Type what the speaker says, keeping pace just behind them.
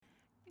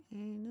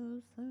Ain't no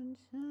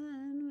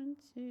sunshine when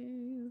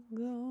you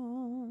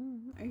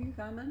gone. Are you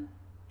coming?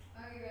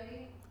 Are you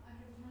ready?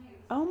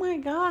 Oh my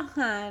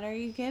God, are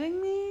you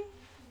kidding me?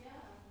 Yeah.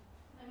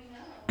 Let me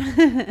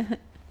know.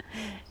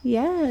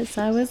 Yes,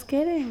 I was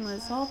kidding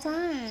this whole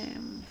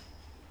time.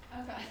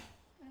 Okay. I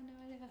had no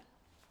idea.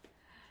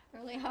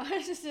 Really hard. I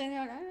was just sitting there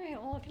like, all right,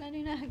 well, what can I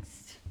do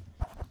next?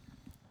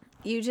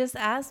 You just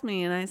asked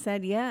me and I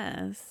said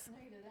yes. No,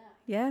 you did that.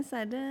 Yes,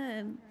 I did. I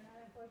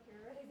feel like you're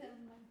ready then.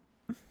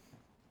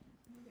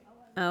 Maybe I'll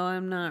let Oh,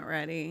 I'm not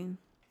ready.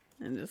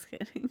 I'm just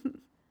kidding.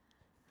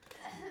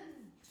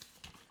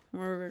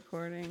 We're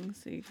recording,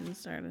 so you can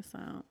start us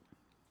out.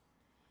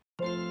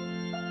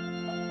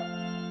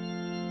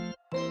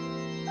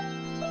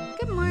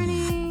 Good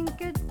morning.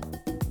 Good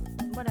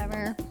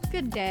whatever.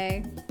 Good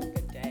day.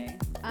 Good day.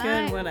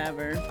 Good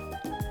whatever.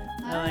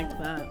 I like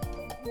that.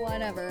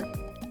 Whatever.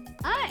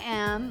 I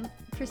am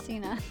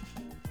Christina.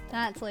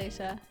 That's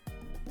Leisha.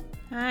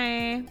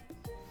 Hi.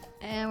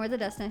 And we're the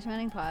Destination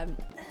Wedding Pod.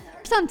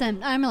 Or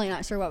something. I'm really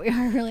not sure what we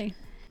are, really.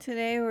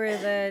 Today we're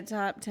the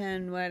top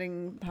 10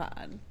 wedding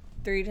pod.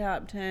 3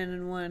 top 10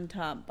 and 1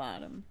 top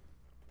bottom.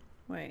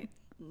 Wait.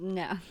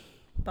 No.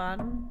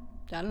 Bottom?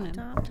 I don't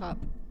know. Top?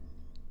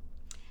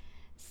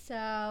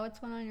 So, what's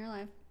going on in your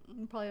life?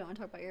 You probably don't want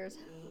to talk about yours.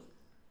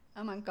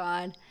 Oh my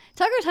God.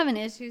 Tucker's having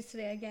issues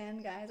today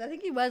again, guys. I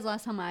think he was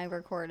last time I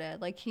recorded.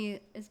 Like, he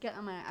is getting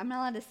on my... I'm not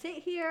allowed to sit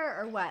here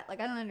or what?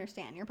 Like, I don't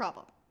understand your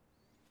problem.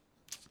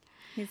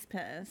 He's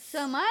pissed.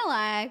 So, my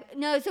life...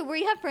 No, so where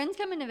you have friends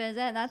coming to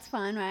visit, that's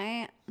fun,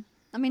 right?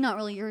 I mean, not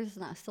really. Yours is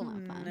not still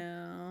not fun.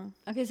 No.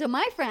 Okay, so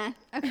my friend...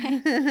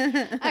 Okay.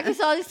 Okay,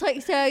 so I'll just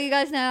like... So, you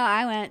guys know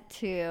I went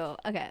to...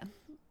 Okay.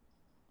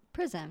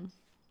 Prison.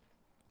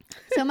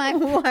 So, my...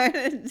 Why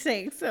did it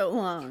take so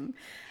long?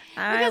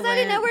 Because I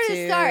didn't know where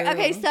to start.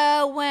 Okay,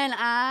 so when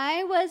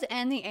I was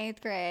in the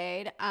 8th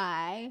grade,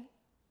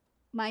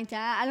 my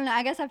dad, I don't know,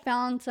 I guess I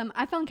found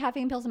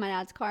caffeine pills in my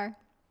dad's car.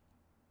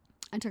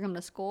 I took him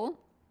to school.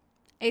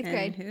 8th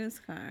grade. Whose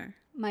car?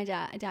 My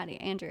daddy,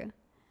 Andrew.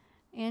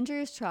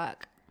 Andrew's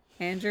truck.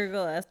 Andrew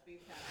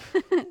Gillespie.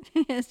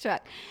 His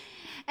truck.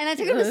 And I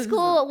took him to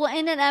school. Well,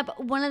 ended up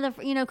one of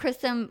the,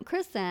 Kristen,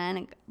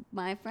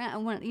 my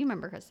friend, you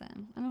remember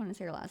Kristen. I don't want to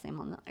say her last name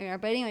on the air,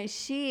 but anyway,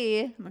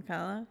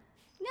 McCullough?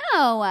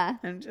 No.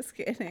 I'm just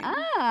kidding.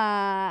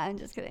 I'm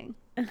just kidding.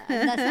 That's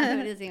not who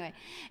it is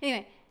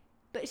anyway.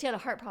 But she had a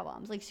heart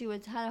problem. Like she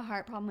had a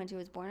heart problem when she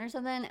was born or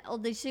something.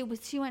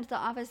 She went to the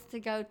office to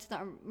go to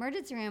the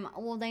emergency room.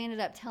 Well, they ended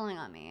up telling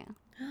on me.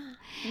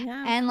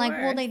 Yeah, and like,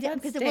 course. well, they did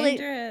That's because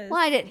dangerous.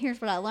 I didn't. Here's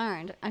what I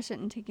learned. I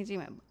shouldn't take it to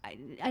him. I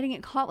didn't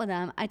get caught with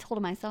them. I told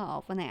them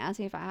myself when they asked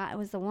me if I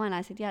was the one.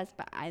 I said yes,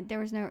 but there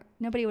was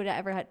nobody would have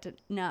ever had to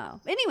know.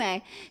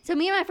 Anyway, so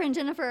me and my friend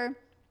Jennifer.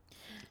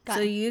 So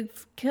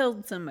you've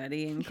killed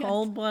somebody in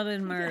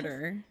cold-blooded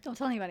murder. Yes. Don't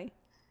tell anybody.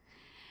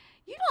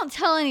 You don't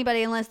tell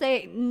anybody unless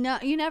they know.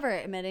 You never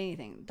admit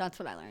anything. That's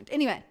what I learned.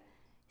 Anyway,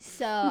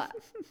 so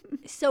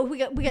we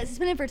got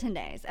suspended for 10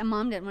 days, and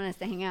Mom didn't want us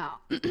to hang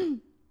out.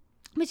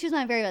 But she was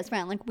my very best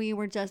friend. Like we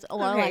were just a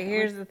lot. Okay,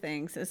 here's the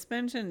thing: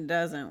 suspension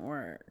doesn't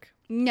work.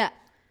 No.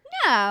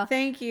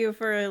 Thank you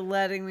for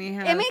letting me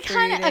have 3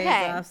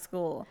 days off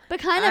school. But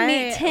kind of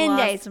me 10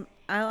 days.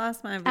 I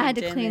lost my virginity. I had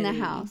to clean the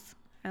house.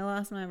 I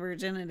lost my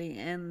virginity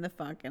in the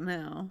fucking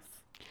house.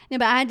 No,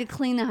 but I had to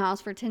clean the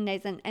house for 10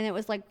 days, and it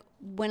was like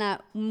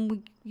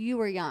when you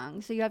were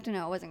young, so you have to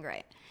know it wasn't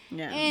great.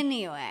 Yeah.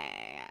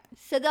 Anyway,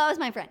 so that was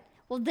my friend.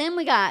 Well, then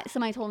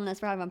somebody told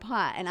us we're having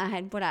pot, and I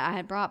had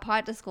brought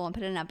pot to school and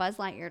put it in a Buzz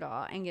Lightyear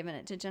doll and given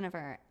it to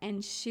Jennifer,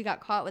 and she got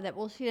caught with it.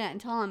 Well, she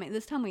didn't tell me.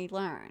 This time we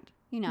learned,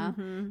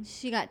 Mm-hmm.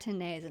 She got 10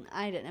 days, and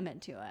I didn't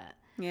admit to it.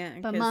 Yeah,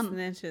 because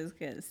snitches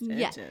get stitches.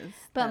 Yeah,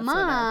 but That's Mom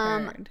what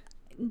I've heard.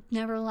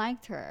 never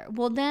liked her.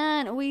 Well,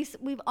 then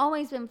we've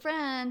always been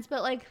friends,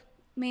 but like,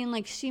 I mean,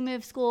 like she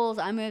moved schools,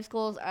 I moved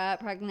schools, I got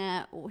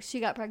pregnant, she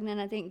got pregnant,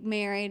 I think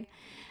married.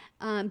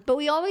 But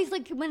we always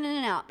like went in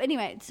and out.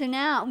 Anyway, so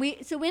now we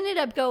ended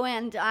up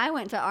I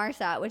went to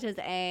RSAT, which is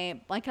a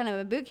like kind of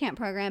a boot camp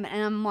program,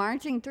 and I'm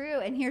marching through,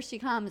 and here she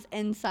comes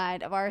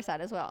inside of RSAT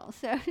as well.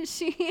 So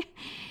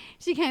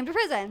she came to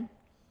prison.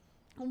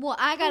 Well,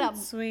 I got out.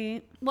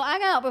 Sweet. Well, I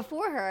got out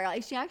before her.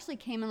 Like she actually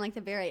came in like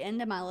the very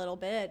end of my little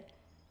bid,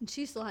 and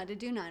she still had to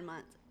do 9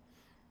 months.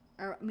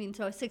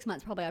 So 6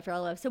 months probably after I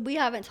left. So we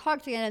haven't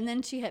talked again. And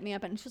then she hit me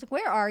up and she was like,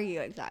 "Where are you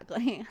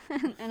exactly?"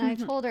 And I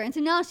told her. And so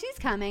now she's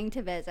coming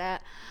to visit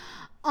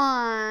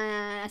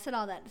I said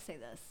all that to say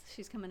this.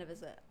 She's coming to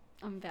visit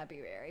on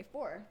February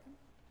 4th.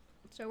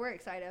 So we're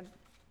excited.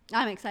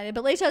 I'm excited.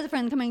 But Leisha has a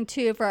friend coming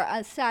too for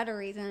sadder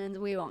reasons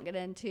we won't get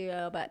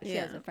into. But she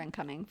has a friend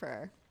coming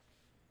for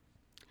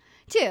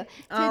too.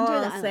 All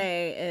I'll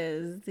say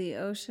is the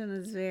ocean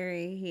is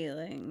very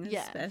healing,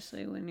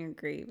 especially when you're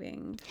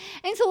grieving.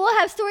 And so we'll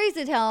have stories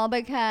to tell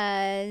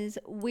because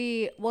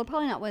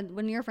probably not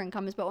when your friend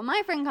comes, but when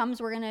my friend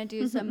comes, we're going to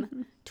do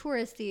some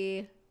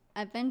touristy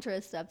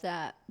adventurous stuff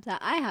that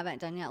I haven't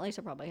done yet.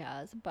 Lisa probably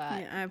has,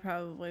 but Yeah, I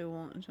probably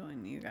won't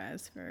join you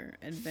guys for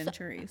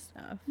adventure-y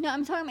stuff. no,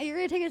 I'm talking about you're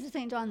gonna take us to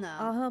St. John though.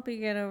 I'll help you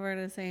get over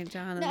to St.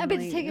 John and No, but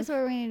leave. take us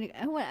where we need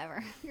to go.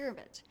 Whatever. You're a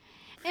bitch.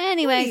 What,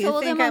 Anyway, do you so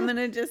we'll think do I'm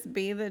gonna just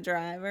be the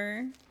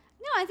driver?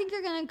 No, I think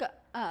you're gonna go.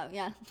 Oh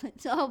yeah,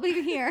 so I'll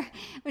be here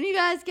when you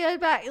guys get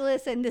back.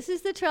 Listen, this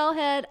is the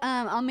trailhead.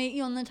 I'll meet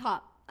you on the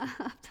top of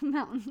the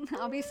mountain.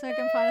 I'll be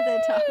smoking fun at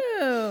the top.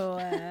 No,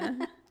 I'm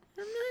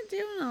not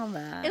doing all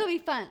that. It'll be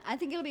fun. I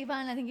think it'll be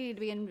fun. I think you need to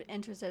be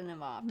interested and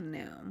involved.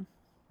 No.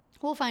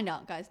 We'll find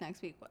out, guys,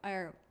 next week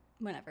or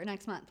whenever,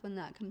 next month when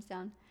that comes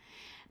down.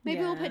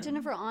 Maybe we'll put Yeah.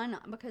 Jennifer on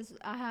because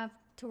I have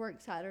to work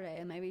Saturday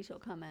and maybe she'll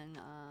come in.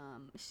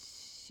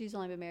 She's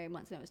only been married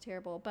once and it was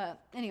terrible. But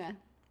anyway,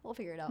 we'll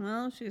figure it out.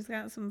 Well, she's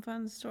got some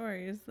fun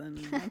stories.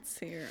 Then let's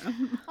hear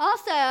 'em.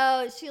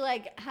 Also, she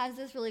like has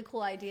this really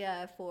cool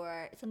idea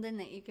for something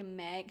that you can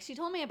make. She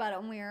told me about it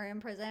when we were in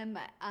prison,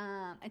 but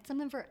it's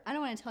something for, I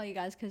don't want to tell you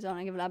guys because I don't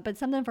want to give it up, but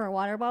something for a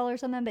water bottle or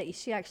something, but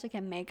she actually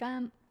can make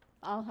them.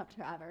 I'll have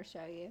to have her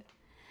show you.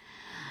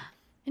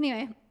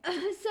 Anyway,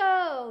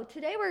 so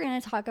today we're going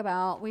to talk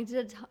about, we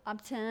did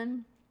top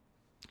 10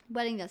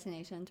 wedding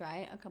destinations,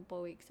 right? A couple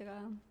of weeks ago.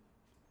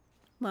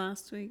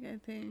 Last week, I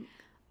think.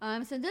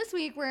 So this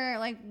week we're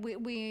like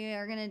we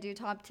are gonna do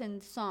top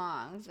 10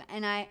 songs,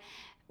 and I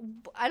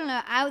don't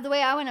know. The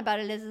way I went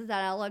about it is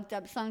that I looked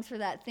up songs for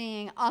that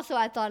thing. Also,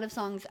 I thought of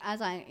songs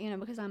as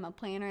because I'm a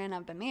planner and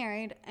I've been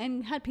married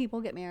and had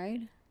people get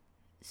married.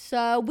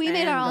 So we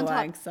made our own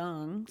top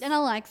songs. and I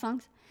like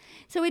songs.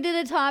 So we did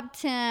a top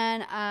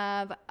 10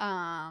 of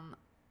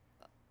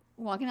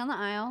Walking Down the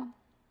Aisle.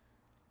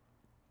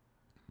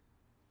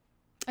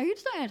 Are you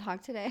just not gonna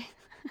talk today?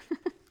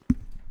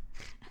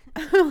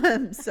 Oh,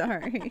 I'm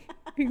sorry.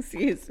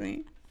 Excuse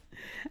me.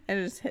 I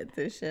just hit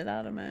the shit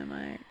out of my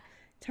mic.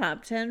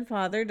 Top 10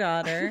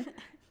 father-daughter.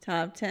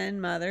 Top 10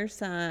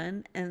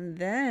 mother-son. And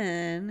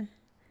then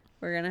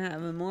we're going to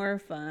have more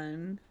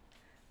fun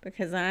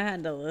because I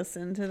had to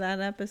listen to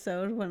that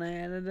episode when I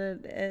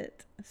edited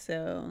it.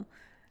 So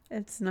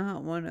it's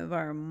not one of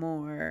our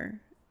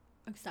more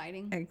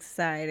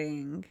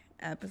exciting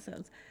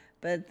episodes.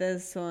 But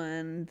this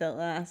one, the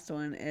last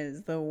one,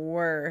 is the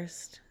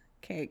worst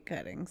cake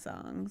cutting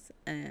songs,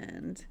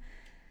 and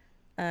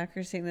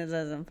Christina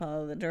doesn't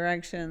follow the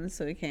directions,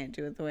 so we can't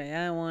do it the way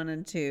I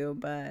wanted to,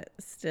 but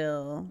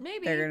still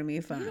Maybe they're gonna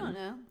be fun. You don't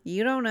know.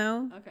 You don't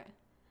know? Okay,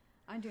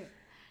 I do.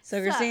 So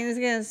Christina's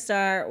gonna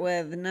start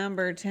with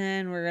number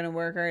 10. We're gonna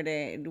work our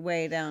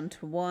way down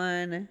to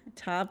 1.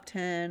 Top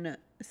 10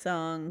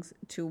 songs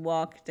to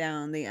walk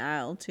down the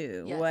aisle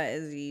to. Yes. What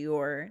is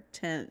your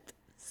 10th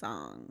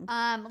song?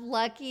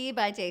 Lucky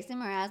by Jason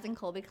Mraz and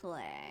Colby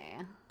Clay.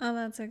 Oh,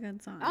 that's a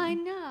good song. I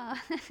know.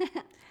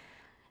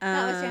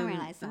 That was a really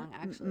nice song,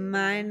 actually.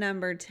 My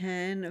number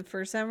 10,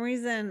 for some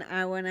reason,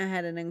 I went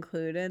ahead and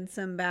included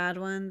some bad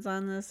ones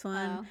on this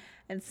one. Oh.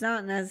 It's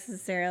not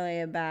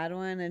necessarily a bad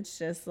one. It's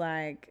just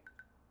like,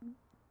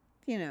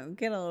 get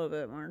a little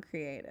bit more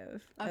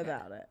creative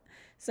about it.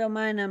 So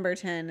my number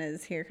 10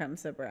 is Here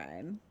Comes the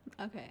Bride.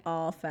 Okay.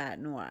 All fat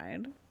and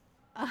wide.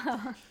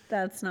 Oh.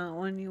 That's not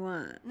one you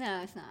want.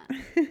 No, it's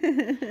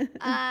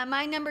not.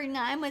 My number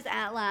 9 was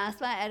At Last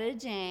by Etta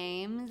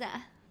James.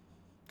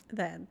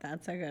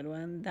 That's a good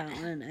one. That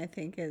one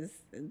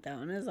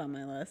is on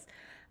my list.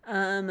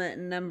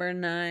 Number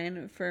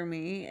 9 for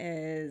me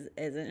is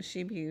Isn't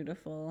She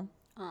Beautiful?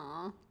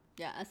 Aw,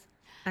 yes.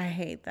 I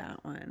hate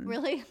that one.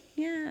 Really?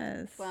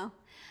 Yes. Well,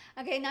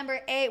 okay, number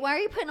 8. Why are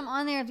you putting them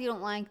on there if you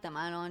don't like them?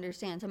 I don't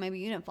understand. So maybe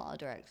you didn't follow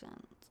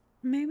directions.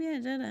 Maybe I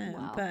didn't,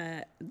 Wow.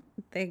 but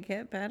they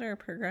get better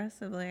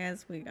progressively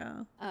as we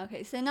go.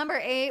 Okay, so number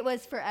 8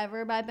 was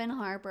Forever by Ben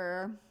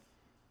Harper.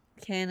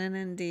 Canon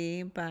and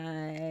D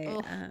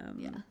by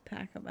yeah.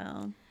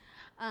 Pachelbel.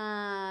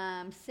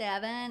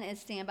 7 is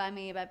Stand By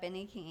Me by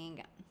Benny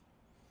King.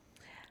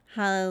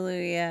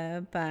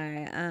 Hallelujah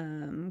by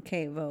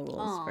Kate Vogel's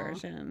Aw.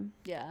 version.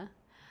 Yeah.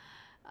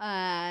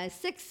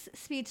 6,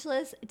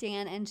 Speechless,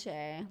 Dan and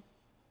Shay.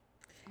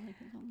 I like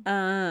that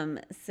song.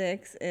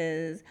 6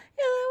 is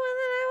You're the One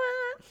That I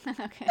Want.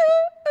 Okay.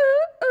 Ooh,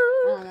 ooh,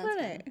 ooh. Oh, that's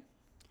Honey.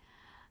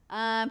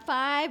 good.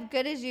 5,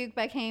 Good As You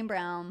by Kane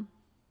Brown.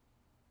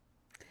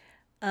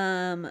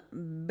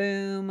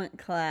 Boom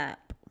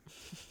Clap.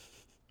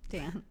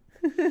 Damn.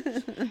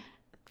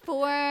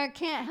 4,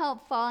 Can't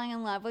Help Falling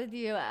in Love with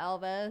You,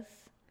 Elvis.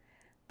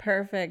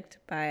 Perfect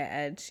by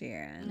Ed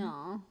Sheeran.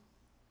 No.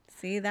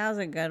 See, that was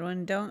a good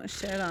one. Don't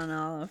shit on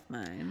all of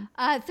mine.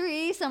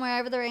 3, Somewhere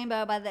Over the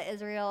Rainbow by the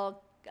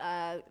Israel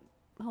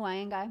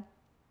Hawaiian guy.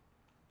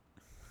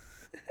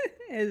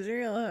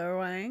 Israel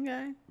Hawaiian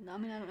guy? No, I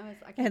mean, I don't know.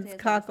 I can't It's say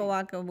his last name.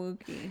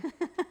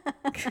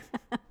 Kakawakawuki.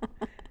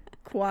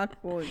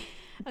 Quackwood.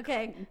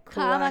 Okay.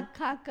 Quack.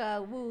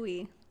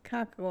 Kamakakawui.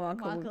 Kakawakawuki.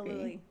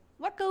 Wakalui.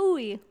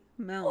 Wakaui.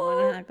 Mount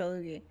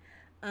Wanahakalugi.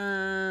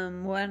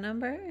 What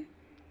number?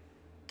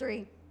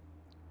 3.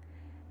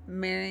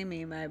 Marry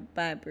Me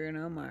by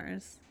Bruno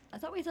Mars. I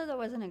thought we said that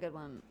wasn't a good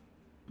one.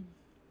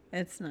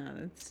 It's not.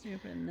 It's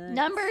stupid. Next.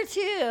 Number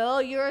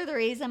 2, You're the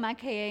Reason by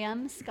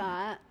KAM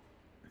Scott.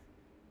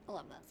 I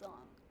love that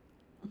song.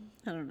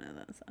 I don't know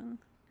that song.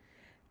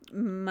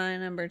 My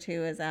number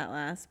 2 is At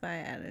Last by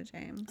Etta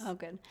James. Oh,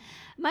 good.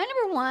 My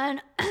number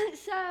 1.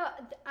 So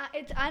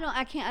I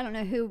don't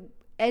know who.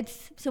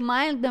 So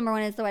my number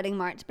 1 is The Wedding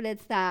March, but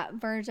it's that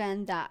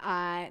version that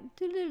I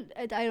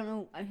don't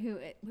know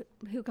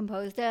who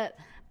composed it,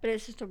 but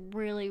it's just a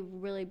really,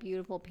 really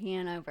beautiful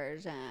piano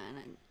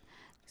version.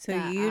 So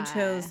you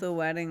chose The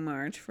Wedding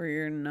March for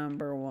your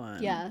number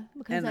 1. Yeah.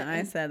 And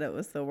I said it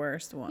was the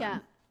worst one. Yeah.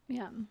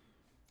 Yeah.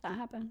 That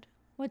happened.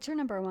 What's your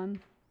number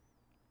 1?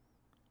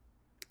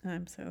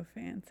 I'm So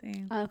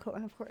Fancy. Of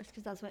course,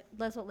 because that's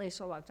what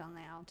Lisa walked down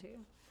the aisle to.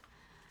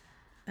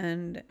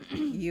 And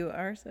you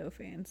are so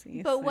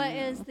fancy. But what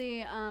is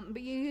the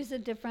but you use a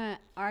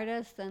different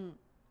artist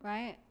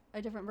right?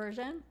 A different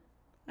version?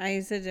 I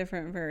use a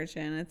different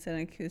version. It's an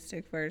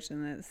acoustic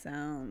version that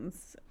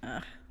sounds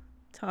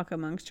talk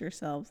amongst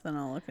yourselves, then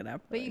I'll look it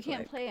up. But you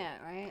can't play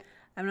it, right?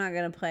 I'm not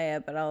going to play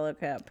it, but I'll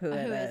look up who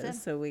it is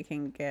is so we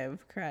can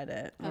give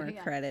credit where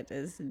credit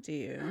is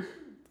due.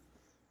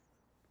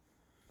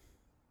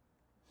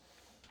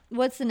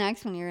 What's the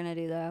next one you're going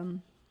to do, though?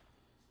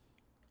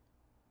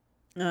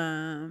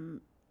 I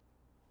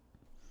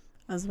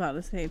was about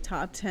to say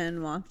top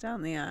 10 Walk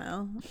Down the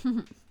Aisle.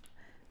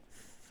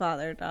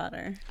 Father,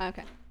 daughter.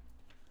 Okay.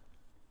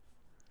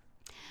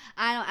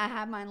 I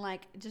have mine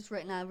like just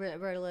written. I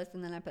wrote a list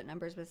and then I put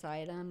numbers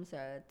beside them, so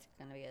it's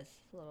gonna be a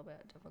little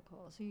bit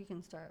difficult. So you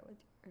can start with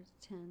yours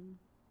 10.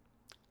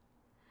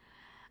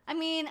 I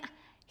mean,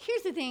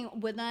 here's the thing.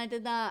 When I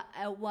did that,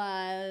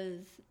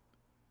 when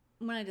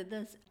I did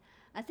this,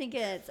 I think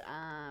it's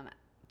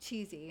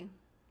cheesy.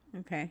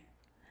 Okay.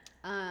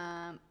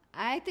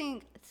 I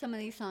think some of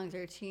these songs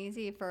are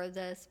cheesy but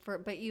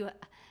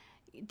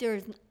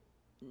there's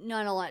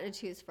not a lot to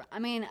choose from. I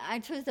mean, I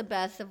chose the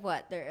best of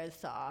what there is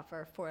to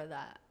offer for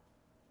that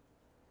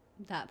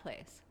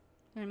place.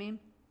 You know what I mean?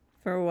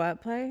 For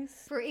what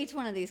place? For each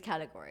one of these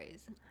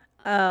categories.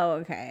 Oh,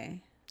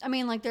 okay. I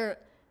mean, like there's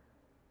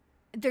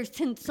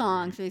 10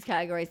 songs for these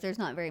categories. There's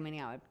not very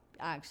many I would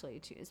actually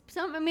choose.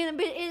 But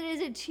it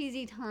is a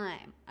cheesy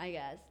time, I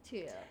guess,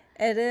 too.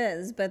 It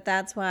is, but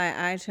that's why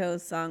I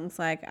chose songs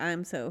like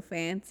I'm So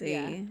Fancy.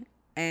 Yeah.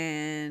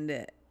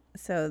 And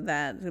so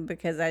that,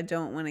 because I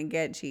don't want to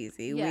get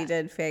cheesy. Yeah. We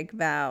did Fake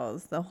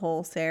Vows. The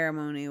whole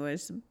ceremony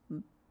was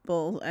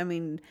I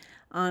mean,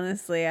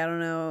 honestly, I don't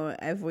know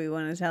if we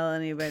want to tell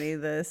anybody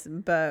this,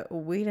 but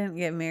we didn't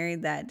get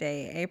married that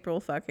day. April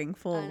fucking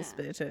Fools,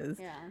 bitches.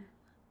 Yeah.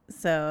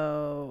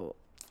 So...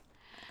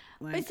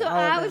 Like, so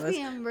I was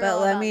being real.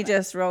 But let me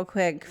just real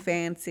quick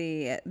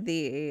fancy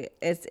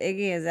it's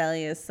Iggy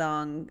Azalea's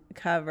song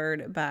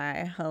covered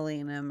by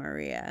Helena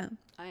Maria.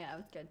 Oh yeah, it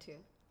was good too.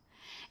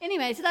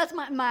 Anyway, so that's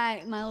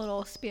my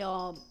little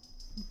spiel.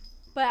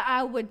 But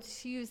I would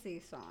choose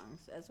these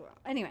songs as well.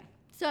 Anyway,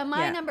 so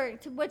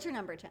what's your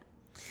number 10?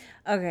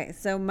 Okay,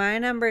 so my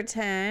number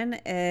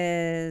 10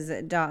 is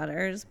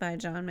Daughters by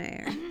John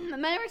Mayer. My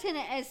number 10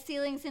 is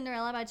Stealing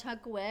Cinderella by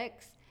Chuck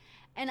Wicks.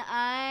 And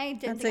I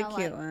didn't That's think a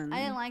cute one. I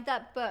didn't like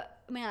that, but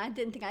I mean, I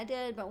didn't think I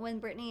did. But when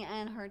Brittany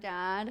and her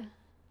dad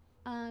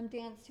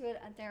danced to it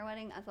at their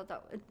wedding,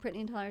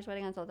 Brittany and Tyler's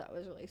wedding, I thought that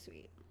was really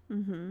sweet.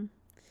 Mm-hmm.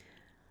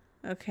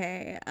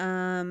 Okay.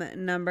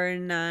 Number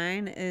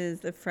 9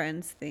 is The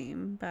Friends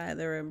Theme by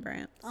the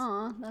Rembrandts.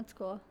 Oh, that's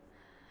cool.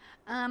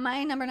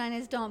 My number 9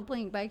 is Don't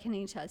Blink by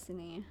Kenny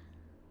Chesney.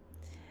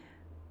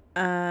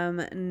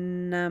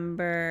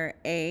 Number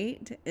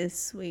 8 is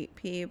Sweet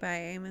Pea by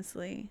Amos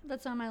Lee.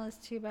 That's on my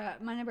list too,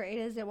 but my number 8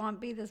 is It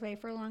Won't Be This Way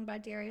for Long by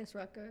Darius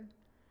Rucker.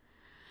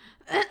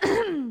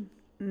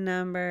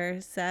 Number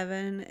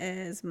 7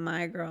 is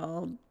My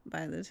Girl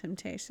by The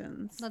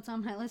Temptations. That's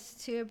on my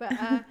list too, but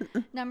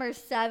number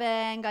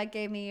 7, God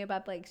Gave Me You by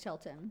Blake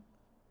Shelton.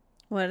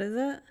 What is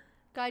it?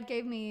 God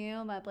Gave Me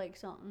You by Blake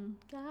Shelton.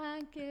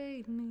 God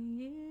gave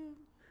me you.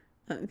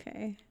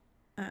 Okay.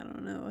 I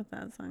don't know what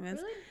that song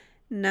is. Really?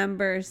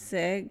 Number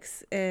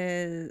 6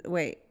 is...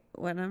 Wait,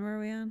 what number are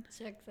we on?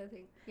 6, I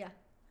think. Yeah.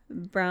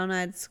 Brown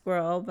Eyed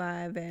Squirrel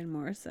by Van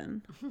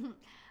Morrison.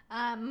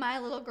 My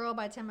Little Girl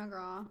by Tim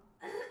McGraw.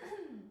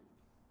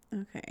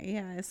 Okay,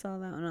 yeah, I saw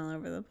that one all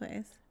over the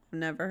place. I've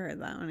never heard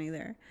that one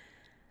either.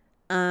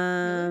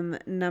 Really?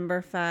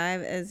 Number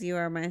 5 is You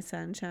Are My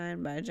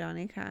Sunshine by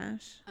Johnny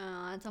Cash.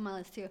 Oh, that's on my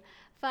list too.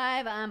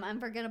 5,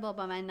 Unforgettable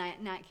by my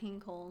Nat King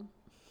Cole.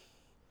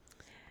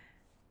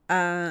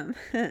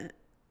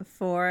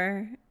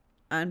 4,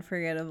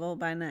 Unforgettable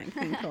by Nat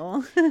King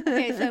Cole.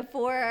 Okay, so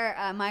 4,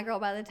 My Girl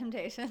by The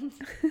Temptations.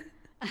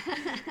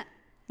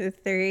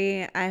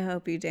 3, I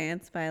Hope You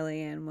Dance by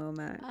Leanne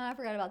Womack. Oh, I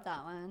forgot about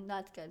that one.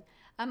 That's good.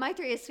 My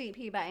 3 is Sweet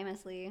Pea by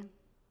Amos Lee.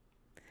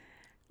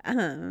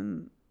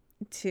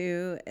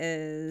 2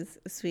 is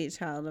Sweet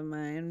Child of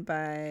Mine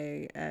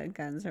by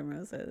Guns N'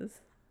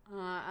 Roses.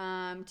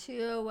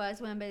 2 was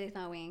When Beneath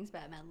My Wings by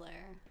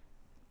Midler.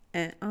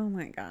 And oh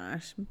my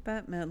gosh,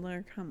 Bette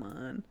Midler, come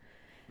on.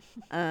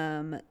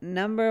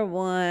 Number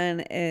 1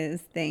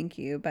 is Thank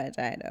You by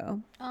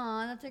Dido.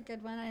 Oh, that's a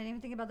good one. I didn't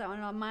even think about that one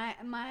at all.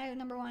 My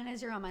number 1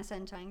 is You're on My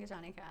Sunshine,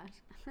 Johnny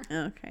Cash.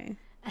 Okay.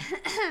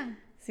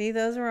 See,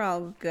 those were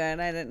all good.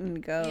 I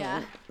didn't go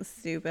Yeah.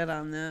 stupid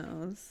on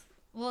those.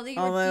 Well, you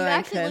Although I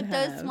actually could looked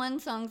those have. one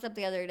songs up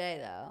the other day,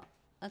 though.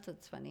 That's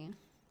what's funny.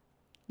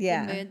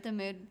 Yeah. The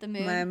mood.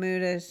 My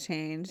mood has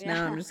changed. Now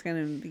Yeah. I'm just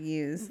going to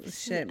use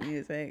shit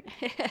music.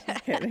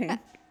 Just kidding.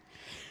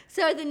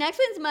 So the next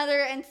one's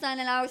Mother and Son,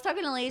 and I was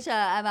talking to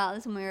Alicia about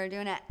this when we were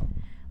doing it.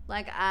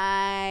 Like,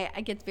 I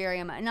get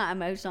very, not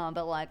emotional,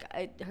 but like,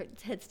 it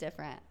hits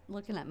different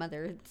looking at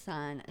Mother and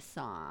Son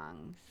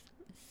songs.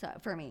 So,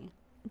 for me.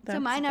 So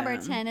my number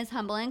 10 is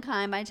Humble and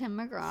Kind by Tim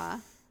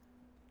McGraw.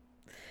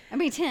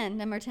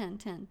 Number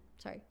 10.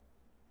 Sorry.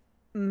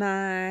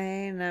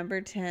 My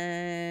number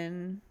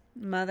 10,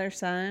 Mother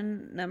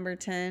Son. Number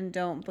 10,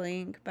 Don't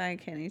Blink by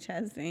Kenny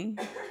Chesney.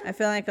 I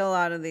feel like a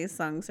lot of these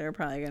songs are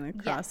probably going to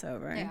cross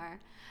over. They are.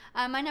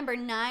 My number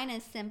 9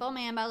 is Simple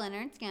Man by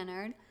Leonard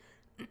Skinner.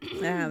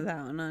 I have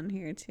that one on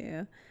here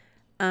too.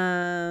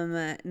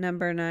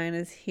 Number 9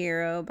 is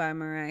Hero by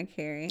Mariah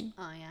Carey.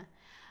 Oh, yeah.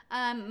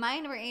 My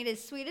number 8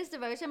 is Sweetest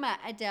Devotion by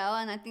Adele,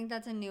 and I think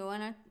that's a new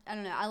one. I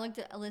don't know. I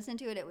listened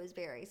to it. It was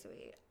very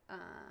sweet.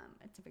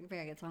 It's a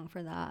very good song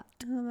for that.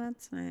 Oh,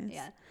 that's nice.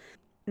 Yeah.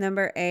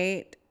 Number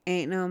 8,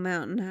 Ain't No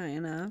Mountain High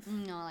Enough.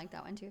 No, I like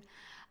that one too.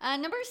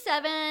 Number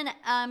 7,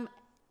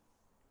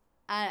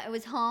 it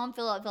was Home,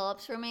 Philip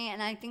Phillips for me,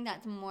 and I think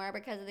that's more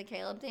because of the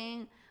Caleb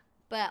thing,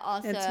 but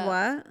also It's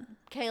what?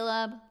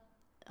 Caleb,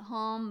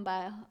 Home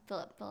by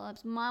Philip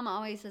Phillips. Mom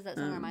always says that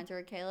song reminds her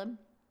of Caleb.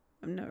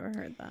 I've never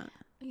heard that.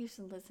 I used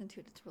to listen to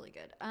it. It's really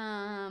good.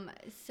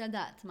 So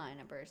that's my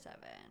number 7,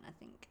 I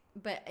think.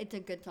 But it's a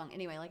good song.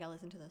 Anyway, like I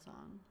listened to the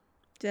song.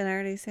 Did I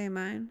already say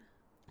mine?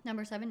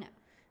 Number 7, no.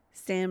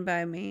 Stand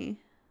By Me.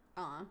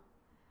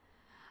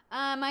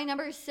 My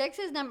number 6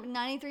 is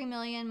 93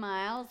 Million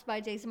Miles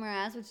by Jason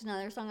Mraz, which is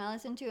another song I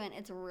listen to, and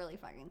it's really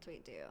fucking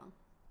sweet too.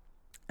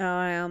 Oh,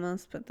 I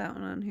almost put that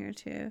one on here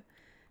too.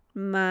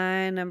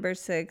 My number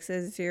 6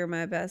 is You're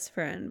My Best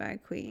Friend by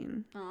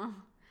Queen.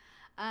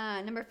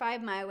 Number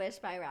 5, My Wish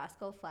by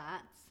Rascal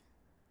Flatts.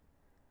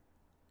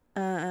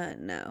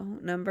 No.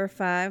 Number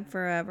 5,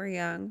 Forever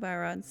Young by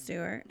Rod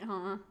Stewart.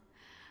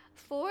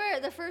 4,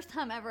 The First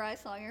Time Ever I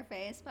Saw Your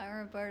Face by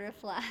Roberta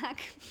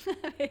Flack.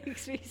 That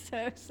makes me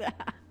so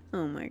sad.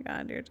 Oh my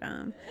God, you're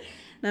dumb.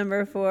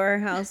 Number 4,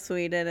 How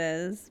Sweet It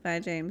Is by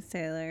James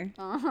Taylor.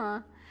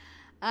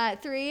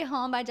 3,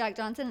 Home by Jack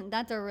Johnson.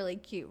 That's a really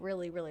cute,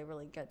 really, really,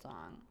 really good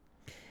song.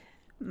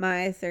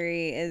 My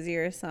 3 is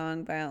Your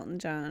Song by Elton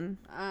John.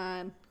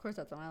 Of course,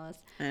 that's on my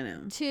list. I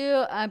know.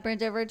 2,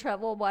 Bridge Over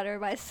Troubled Water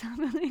by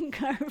Simon and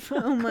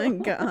Garfunkel. Oh my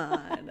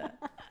God.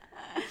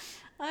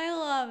 I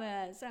love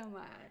it so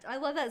much. I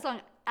love that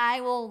song.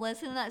 I will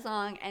listen to that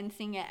song and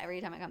sing it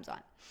every time it comes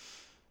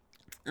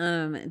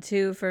on.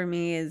 2 for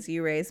me is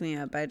You Raise Me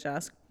Up by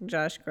Josh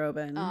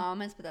Groban. Oh, I'm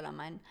going to put that on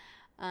mine.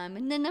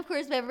 And then, of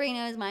course, everybody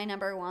knows my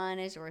number 1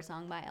 is Your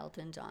Song by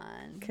Elton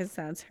John. Because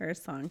that's her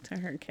song to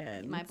her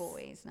kids. My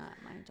boys, not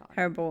my daughter.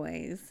 Her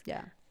boys.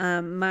 Yeah.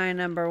 My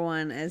number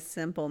 1 is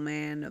Simple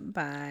Man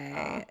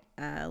by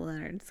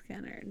Leonard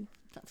Skinner.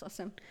 That's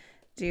awesome.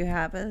 Do you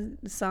have a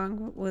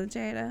song with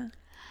Jada?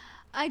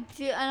 I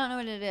do. I don't know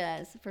what it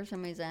is for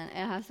some reason.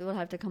 Will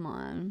have to come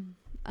on.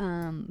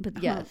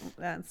 But yes. Oh,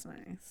 that's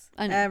nice.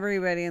 I know.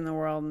 Everybody in the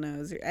world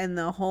knows, and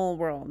the whole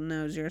world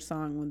knows your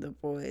song with the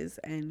boys,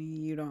 and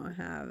you don't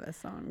have a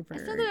song for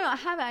It's not that I don't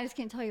have it. I just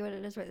can't tell you what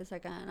it is right this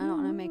second. I don't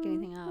want to make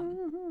anything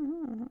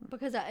up.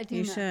 Because I do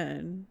You know.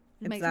 should.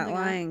 It's Make that something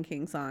up. Lion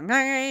King song. No,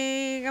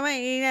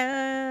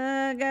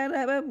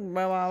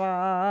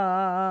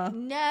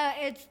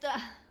 it's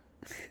the...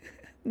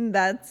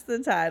 That's the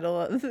title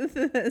of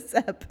this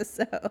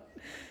episode.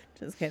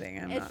 Just kidding.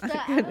 I'm It's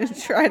not the... going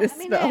to try to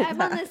spell I'm on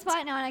that. the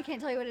spot now and I can't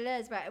tell you what it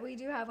is, but we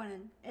do have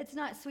one. It's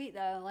not sweet,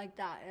 though, like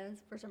that is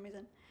for some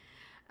reason.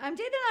 Jada and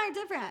I are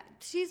different.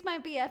 She's my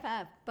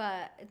BFF,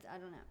 but I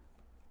don't know.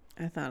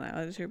 I thought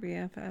I was your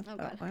BFF. Oh,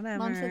 But God. whatever.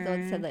 Mom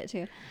said that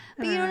too.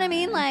 But you know what I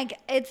mean? Like,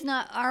 it's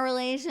not our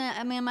relation.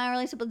 I mean, my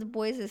relationship with the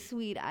boys is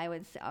sweet, I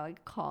would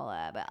call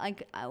it. But,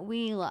 like, I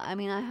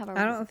have a...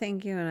 I don't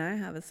think you and I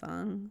have a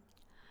song.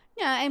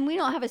 No, and we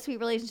don't have a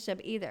sweet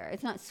relationship either.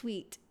 It's not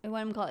sweet. I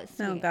wouldn't call it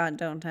sweet. No, God,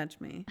 don't touch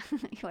me.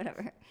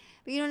 Whatever.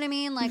 But you know what I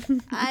mean? Like,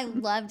 I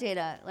love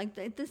Jada. Like,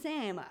 it's the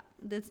same.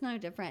 It's no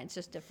different. It's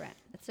just different.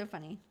 It's so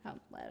funny how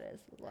that is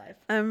life.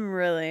 I'm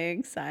really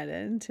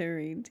excited to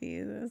read to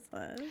you this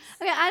list.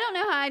 Okay, I don't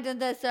know how I did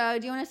this. So,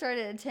 do you want to start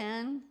at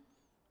 10?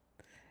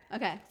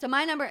 Okay, so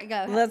my number, go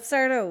ahead. Let's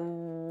start at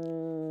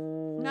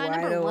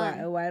number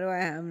 1. Why do I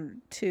have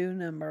 2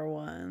 number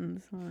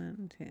 1s?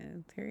 1,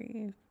 2,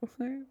 3,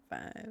 4,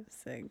 5,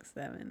 6,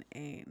 7,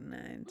 8,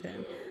 9,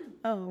 10.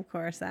 Oh, of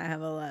course I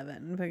have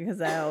 11 because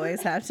I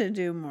always have to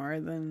do more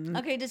than.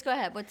 Okay, just go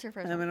ahead. What's your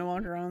first I'm one? gonna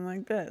walk around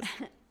like this.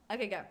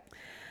 Okay, go.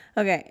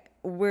 Okay,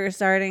 we're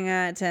starting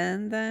at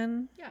 10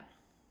 then. Yeah.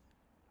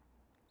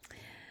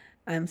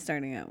 I'm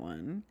starting at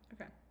 1.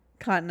 Okay.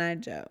 Cotton Eye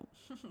Joe.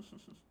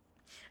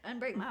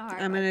 Unbreak My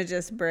Heart. I'm gonna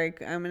just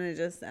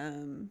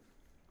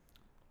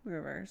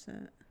reverse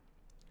it.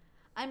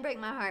 Unbreak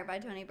My Heart by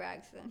Tony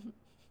Braxton.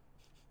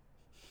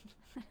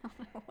 I don't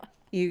know why.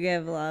 You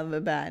Give Love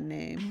a Bad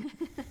Name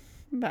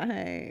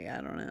by, I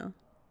don't know.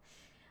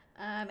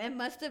 It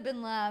Must Have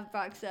Been Love,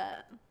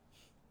 Roxette.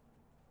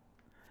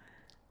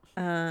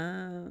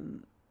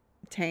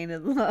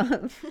 Tainted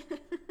Love.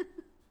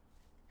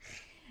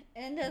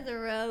 End of the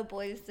Road,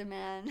 Boys to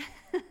Men.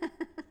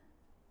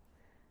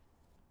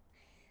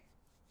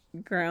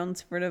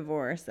 Grounds for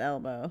Divorce,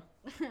 Elbow.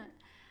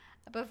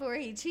 Before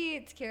He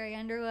Cheats, Carrie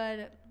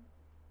Underwood.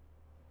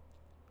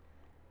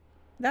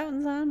 That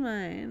one's on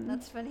mine.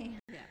 That's funny.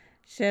 Yeah.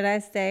 Should I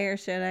Stay or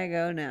Should I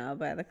Go Now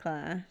by The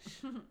Clash.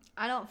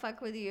 I Don't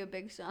Fuck With You,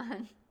 Big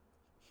Sean.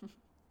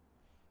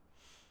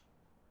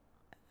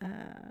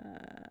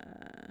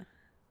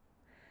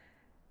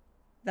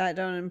 That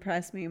Don't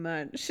Impress Me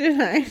Much. Should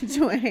I,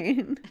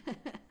 Dwayne?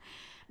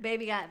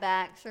 Baby Got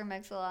Back, Sir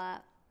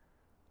Mix-a-Lot.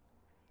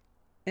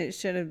 It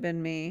Should Have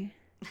Been Me.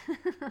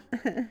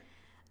 The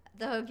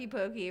Hokey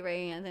Pokey,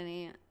 Ray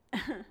Anthony.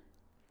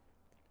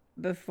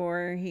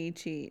 Before He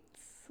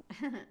Cheats.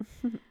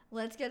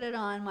 Let's Get It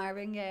On,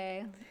 Marvin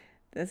Gaye.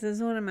 This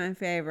is one of my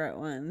favorite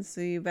ones, so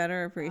you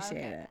better appreciate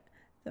Okay. it.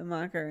 The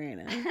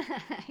Macarena.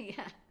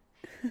 Yeah.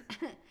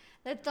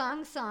 The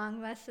Thong Song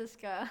by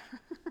Cisco.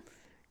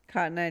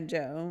 Cotton Eye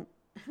Joe.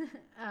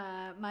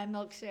 My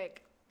Milkshake.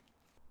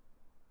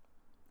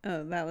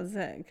 Oh, that was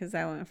it, because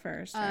I went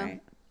first,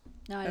 right?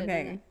 No, I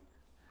didn't.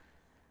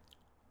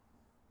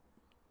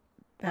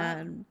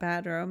 Okay.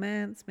 Bad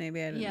Romance.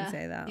 Maybe I didn't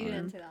say that you one.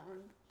 didn't say that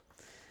one.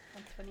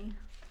 That's funny.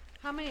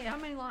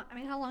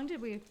 How long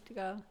did we have to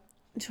go?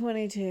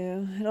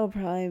 22. It'll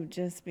probably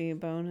just be a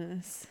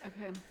bonus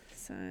Okay.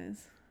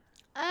 size.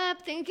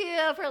 Thank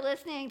you for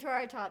listening to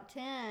our top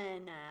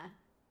 10.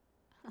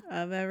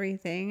 Of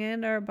everything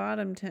and our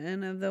bottom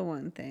 10 of the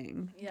one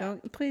thing. Yeah.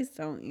 Please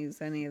don't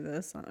use any of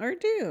those songs. Or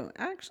do.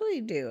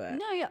 Actually do it.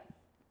 No, yeah.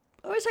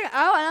 I was like,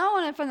 oh, and I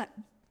want to find that.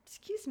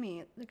 Excuse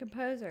me, the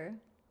composer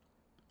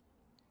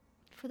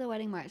for the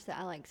wedding march that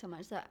I like so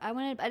much. That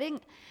I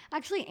didn't.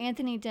 Actually,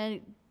 Anthony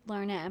did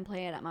learn it and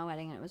play it at my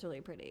wedding, and it was really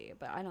pretty.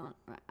 But I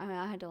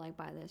had to like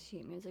buy this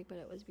sheet music, but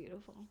it was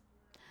beautiful.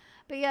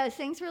 But yes,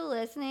 thanks for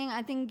listening.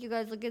 I think you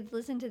guys could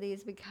listen to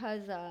these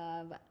because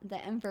of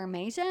the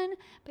information,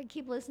 but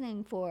keep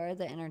listening for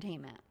the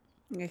entertainment.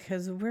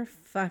 Because we're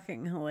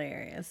fucking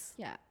hilarious.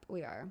 Yeah,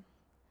 we are.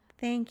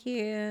 Thank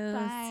you.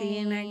 Bye. See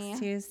you next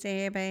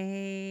Tuesday.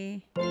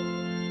 Bye.